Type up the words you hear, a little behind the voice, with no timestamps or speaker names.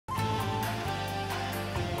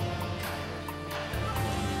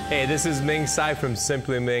Hey, this is Ming Tsai from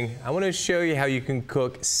Simply Ming. I want to show you how you can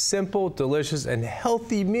cook simple, delicious, and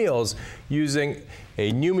healthy meals using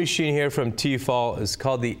a new machine here from T-fal. It's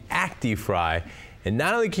called the Actifry. And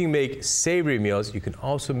not only can you make savory meals, you can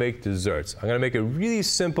also make desserts. I'm going to make a really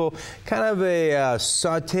simple, kind of a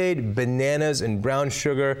sauteed bananas and brown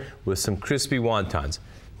sugar with some crispy wontons.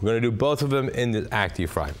 We're going to do both of them in the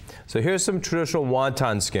Actifry. So here's some traditional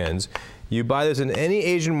wonton skins. You buy this in any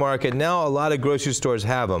Asian market. Now a lot of grocery stores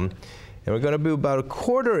have them. And we're going to do about a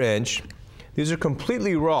 1/4 inch. These are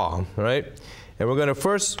completely raw, right? And we're going to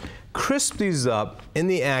first crisp these up in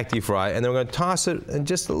the Actifry, and then we're going to toss it in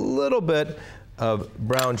just a little bit of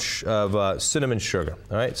cinnamon sugar.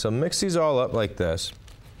 All right, so mix these all up like this.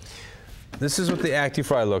 This is what the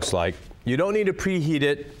Actifry looks like. You don't need to preheat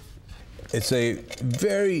it. It's a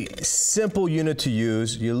very simple unit to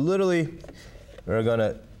use. You literally are going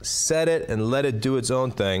to set it and let it do its own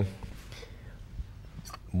thing.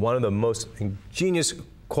 One of the most ingenious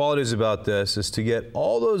qualities about this is to get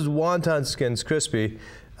all those wonton skins crispy.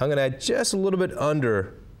 I'm going to add just a little bit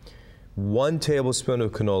under 1 tablespoon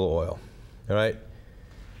of canola oil. All right?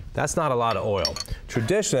 That's not a lot of oil.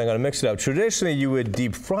 Traditionally, I'm going to mix it up. Traditionally, you would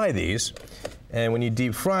deep fry these. And when you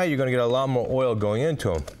deep fry, you're going to get a lot more oil going into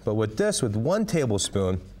them. But with this, with 1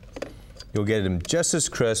 tablespoon, you'll get them just as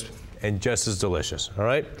crisp and just as delicious, all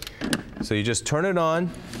right? So you just turn it on.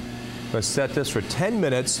 Let's set this for 10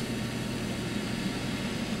 minutes.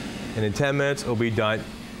 And in 10 minutes, it'll be done.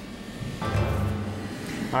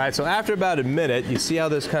 All right, so after about a minute, you see how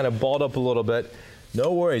this kind of balled up a little bit.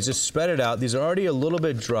 No worries, just spread it out. These are already a little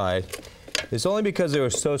bit dry. It's only because they were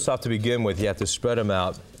so soft to begin with, you have to spread them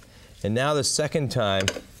out. And now the second time,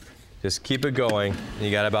 just keep it going. And you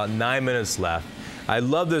got about 9 minutes left. I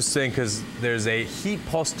love this thing because there's a heat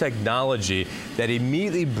pulse technology that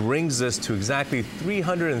immediately brings this to exactly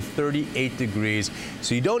 338 degrees.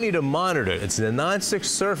 So you don't need to monitor it. It's a non-stick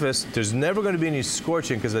surface. There's never going to be any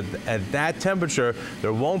scorching because at that temperature,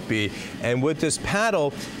 there won't be. And with this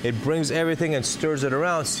paddle, it brings everything and stirs it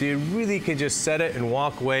around. So you really can just set it and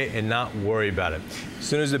walk away and not worry about it. As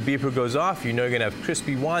soon as the beeper goes off, you know you're going to have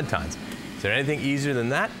crispy wontons. Is there anything easier than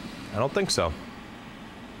that? I don't think so.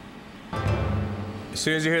 As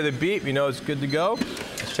soon as you hear the beep, you know it's good to go.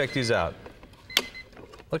 Let's check these out.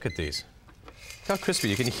 Look at these. Look how crispy.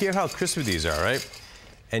 You can hear how crispy these are, right?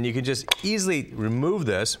 And you can just easily remove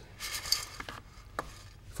this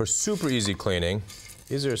for super easy cleaning.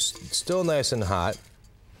 These are still nice and hot.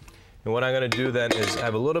 And what I'm going to do then is I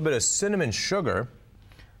have a little bit of cinnamon sugar.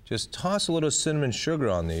 Just toss a little cinnamon sugar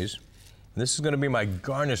on these. And this is going to be my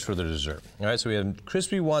garnish for the dessert. All right, so we have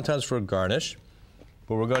crispy wontons for a garnish.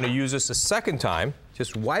 But we're going to use this a second time.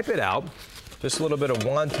 Just wipe it out. Just a little bit of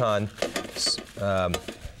wonton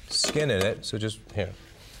skin in it. So just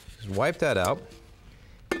wipe that out.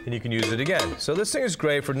 And you can use it again. So this thing is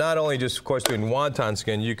great for not only just, of course, doing wonton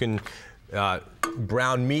skin. You can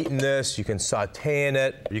brown meat in this. You can saute in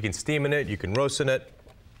it. You can steam in it. You can roast in it.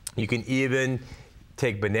 You can even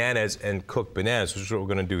take bananas and cook bananas, which is what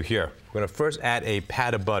we're going to do here. We're going to first add a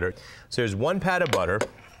pat of butter. So there's 1 pat of butter.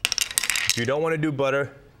 If you don't want to do butter,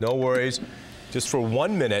 no worries. Just for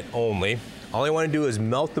 1 minute only. All you want to do is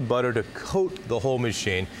melt the butter to coat the whole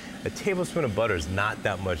machine. A tablespoon of butter is not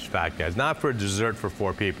that much fat, guys. Not for a dessert for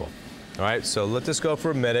 4 people. All right, so let this go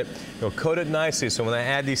for a minute. It'll coat it nicely, so when I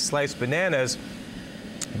add these sliced bananas,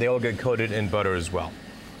 they all get coated in butter as well.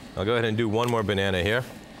 I'll go ahead and do 1 more banana here.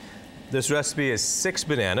 This recipe is 6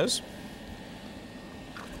 bananas.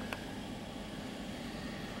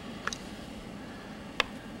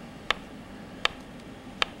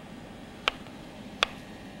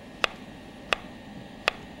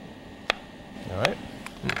 All right,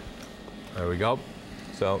 there we go.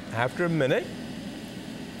 So after a minute,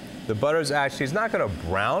 the butter is actually, it's not going to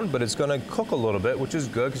brown, but it's going to cook a little bit, which is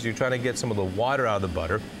good because you're trying to get some of the water out of the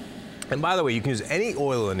butter. And by the way, you can use any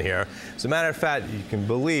oil in here. As a matter of fact, you can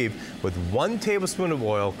believe with 1 tablespoon of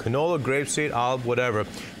oil, canola, grapeseed, olive, whatever,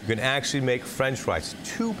 you can actually make French fries.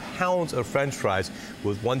 2 pounds of French fries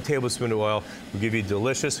with 1 tablespoon of oil will give you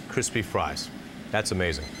delicious, crispy fries. That's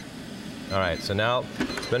amazing. All right, so now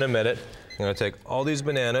it's been a minute. I'm going to take all these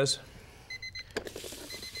bananas.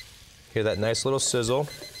 Hear that nice little sizzle.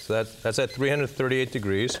 So that's at 338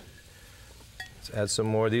 degrees. Let's add some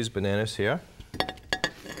more of these bananas here.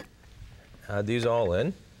 Add these all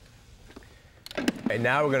in. And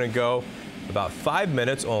now we're going to go about 5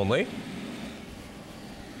 minutes only.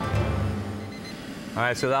 All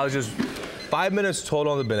right, so that was just 5 minutes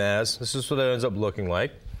total on the bananas. This is what it ends up looking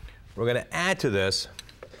like. We're going to add to this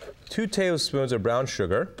 2 tablespoons of brown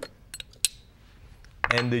sugar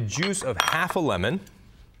and the juice of half a lemon.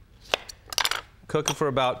 Cook it for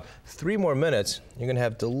about 3 more minutes. You're gonna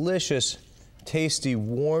have delicious, tasty,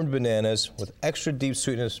 warmed bananas with extra deep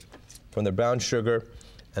sweetness from the brown sugar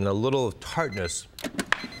and a little tartness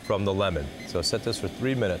from the lemon. So set this for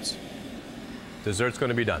 3 minutes. Dessert's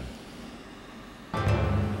gonna be done.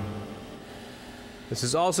 This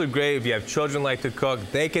is also great if you have children like to cook.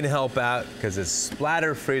 They can help out because it's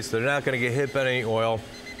splatter-free, so they're not gonna get hit by any oil.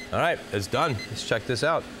 All right, it's done. Let's check this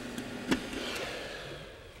out.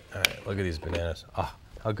 All right, look at these bananas. Ah,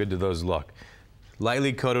 how good do those look?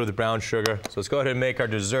 Lightly coated with brown sugar. So let's go ahead and make our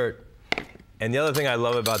dessert. And the other thing I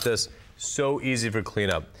love about this, so easy for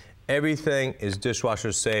cleanup. Everything is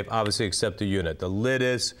dishwasher safe, obviously except the unit. The lid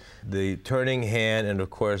is, the turning hand, and of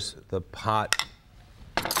course the pot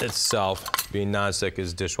itself, being nonstick,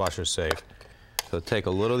 is dishwasher safe. So take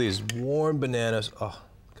a little of these warm bananas. Oh,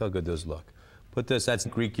 look how good those look. Put this, that's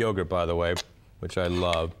Greek yogurt, by the way, which I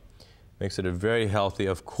love. Makes it a very healthy.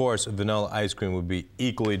 Of course, vanilla ice cream would be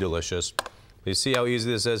equally delicious. You see how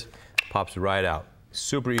easy this is? Pops right out.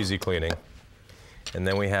 Super easy cleaning. And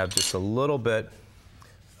then we have just a little bit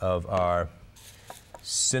of our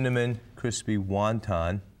cinnamon crispy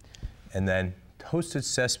wonton, and then toasted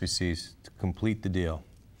sesame seeds to complete the deal.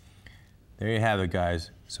 There you have it,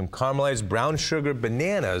 guys. Some caramelized brown sugar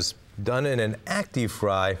bananas done in an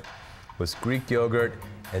Actifry with Greek yogurt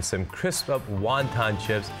and some crisped up wonton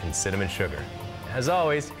chips and cinnamon sugar. As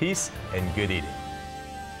always, peace and good eating.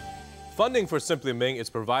 Funding for Simply Ming is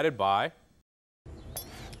provided by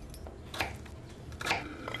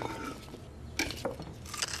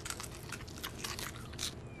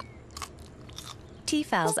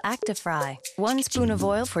T-fal's Actifry. 1 spoon of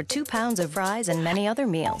oil for 2 pounds of fries and many other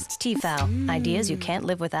meals. T-fal, ideas you can't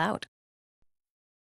live without.